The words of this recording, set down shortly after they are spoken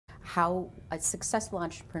how a successful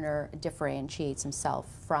entrepreneur differentiates himself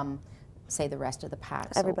from, say, the rest of the pack.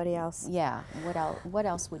 Everybody else. Yeah. What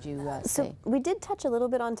else would you So say? we did touch a little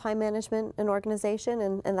bit on time management and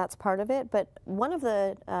organization, and that's part of it. But one of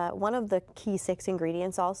the key 6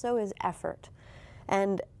 ingredients also is effort.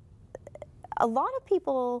 And a lot of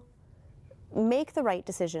people make the right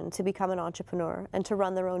decision to become an entrepreneur and to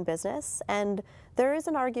run their own business. And there is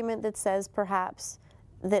an argument that says perhaps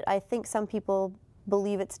that I think some people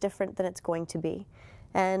believe it's different than it's going to be.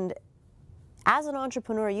 And as an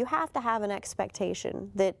entrepreneur, you have to have an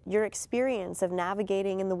expectation that your experience of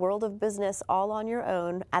navigating in the world of business all on your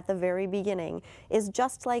own at the very beginning is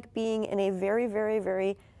just like being in a very, very,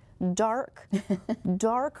 very dark,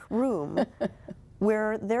 dark room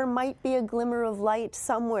where there might be a glimmer of light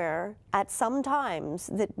somewhere at some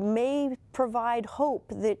times that may provide hope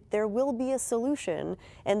that there will be a solution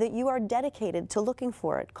and that you are dedicated to looking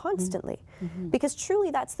for it constantly. Mm-hmm. Because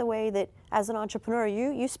truly that's the way that as an entrepreneur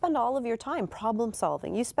you spend all of your time problem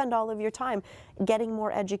solving. You spend all of your time getting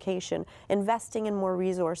more education, investing in more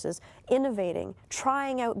resources, innovating,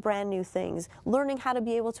 trying out brand new things, learning how to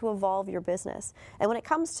be able to evolve your business. And when it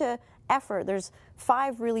comes to effort, there's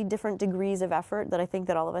 5 really different degrees of effort that I think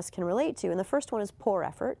that all of us can relate to. And the first one is poor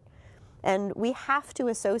effort. And we have to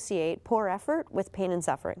associate poor effort with pain and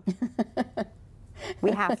suffering.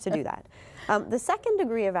 We have to do that. The second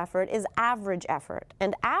degree of effort is average effort.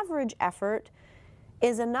 And average effort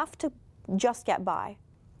is enough to just get by.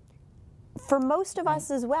 For most of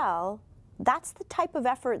us as well, that's the type of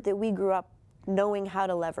effort that we grew up knowing how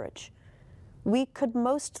to leverage. We could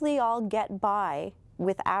mostly all get by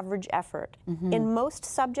with average effort in most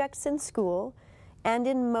subjects in school and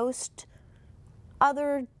in most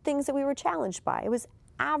other things that we were challenged by. It was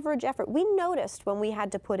average effort. We noticed when we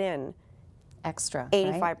had to put in extra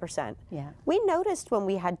 85%. Right? Yeah. We noticed when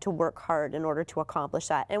we had to work hard in order to accomplish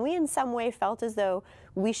that. And we in some way felt as though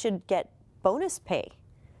we should get bonus pay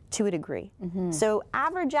to a degree. So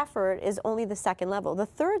average effort is only the second level. The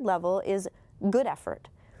third level is good effort.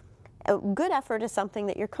 Good effort is something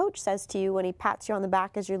that your coach says to you when he pats you on the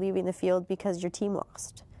back as you're leaving the field because your team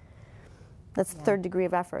lost. That's the third degree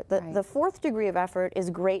of effort. The fourth degree of effort is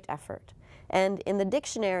great effort. And in the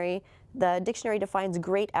dictionary defines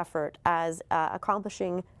great effort as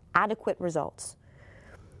accomplishing adequate results.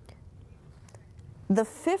 The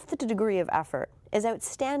fifth degree of effort is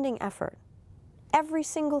outstanding effort. Every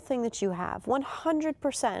single thing that you have,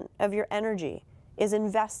 100% of your energy is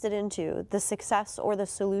invested into the success or the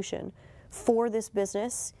solution for this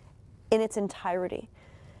business in its entirety.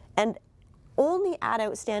 And only at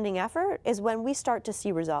outstanding effort is when we start to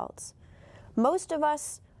see results. Most of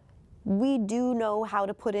us, we do know how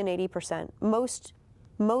to put in 80%.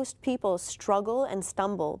 Most people struggle and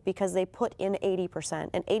stumble because they put in 80%,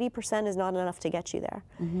 and 80% is not enough to get you there.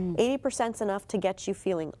 80% is enough to get you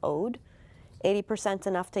feeling owed. 80% is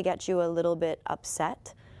enough to get you a little bit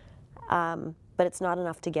upset. But it's not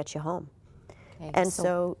enough to get you home. Okay, and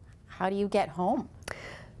so how do you get home?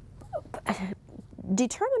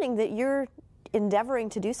 Determining that you're endeavoring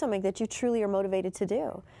to do something that you truly are motivated to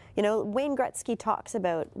do. You know, Wayne Gretzky talks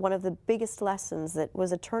about one of the biggest lessons that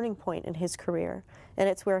was a turning point in his career, and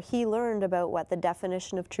it's where he learned about what the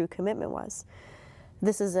definition of true commitment was.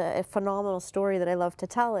 This is a phenomenal story that I love to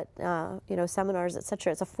tell at seminars,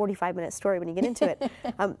 etc. It's a 45-minute story when you get into it.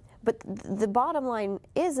 But the bottom line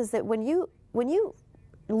is that when you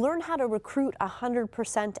learn how to recruit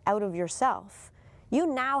 100% out of yourself, you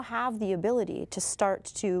now have the ability to start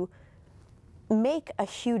to make a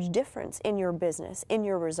huge difference in your business, in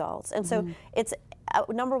your results. And so it's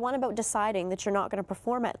number one about deciding that you're not going to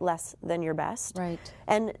perform at less than your best. Right.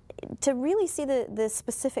 And to really see the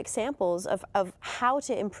specific samples of how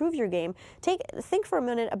to improve your game, think for a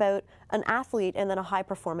minute about an athlete and then a high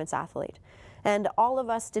performance athlete. And all of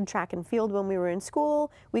us did track and field when we were in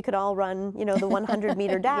school. We could all run, the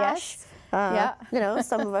 100-meter dash. Yes.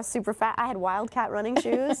 Some of us super fast. I had Wildcat running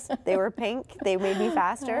shoes. They were pink. They made me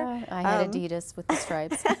faster. I had Adidas with the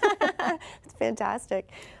stripes. It's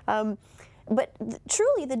fantastic. But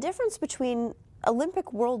truly, the difference between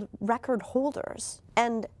Olympic world record holders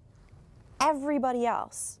and everybody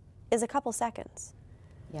else is a couple seconds.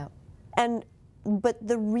 Yeah. But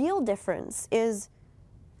the real difference is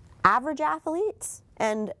average athletes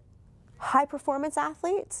and high performance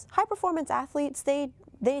athletes. High performance athletes, they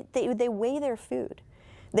weigh their food.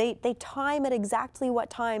 They time at exactly what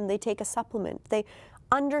time they take a supplement. They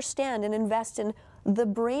understand and invest in the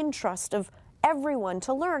brain trust of everyone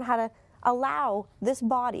to learn how to allow this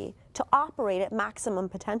body to operate at maximum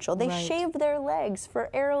potential. They shave their legs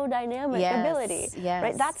for aerodynamic ability. Yes.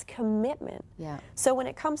 Right? That's commitment. Yeah. So when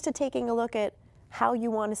it comes to taking a look at how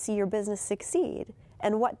you want to see your business succeed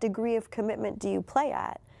and what degree of commitment do you play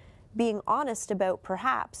at, being honest about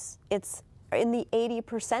perhaps it's in the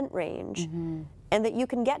 80% range, and that you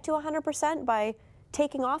can get to 100% by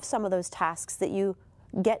taking off some of those tasks that you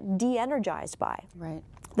get de-energized by. Right.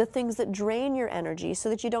 The things that drain your energy so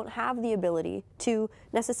that you don't have the ability to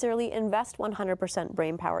necessarily invest 100%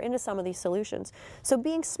 brain power into some of these solutions. So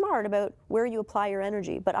being smart about where you apply your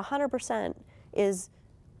energy, but 100% is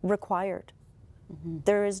required.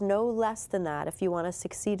 There is no less than that if you want to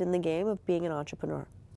succeed in the game of being an entrepreneur.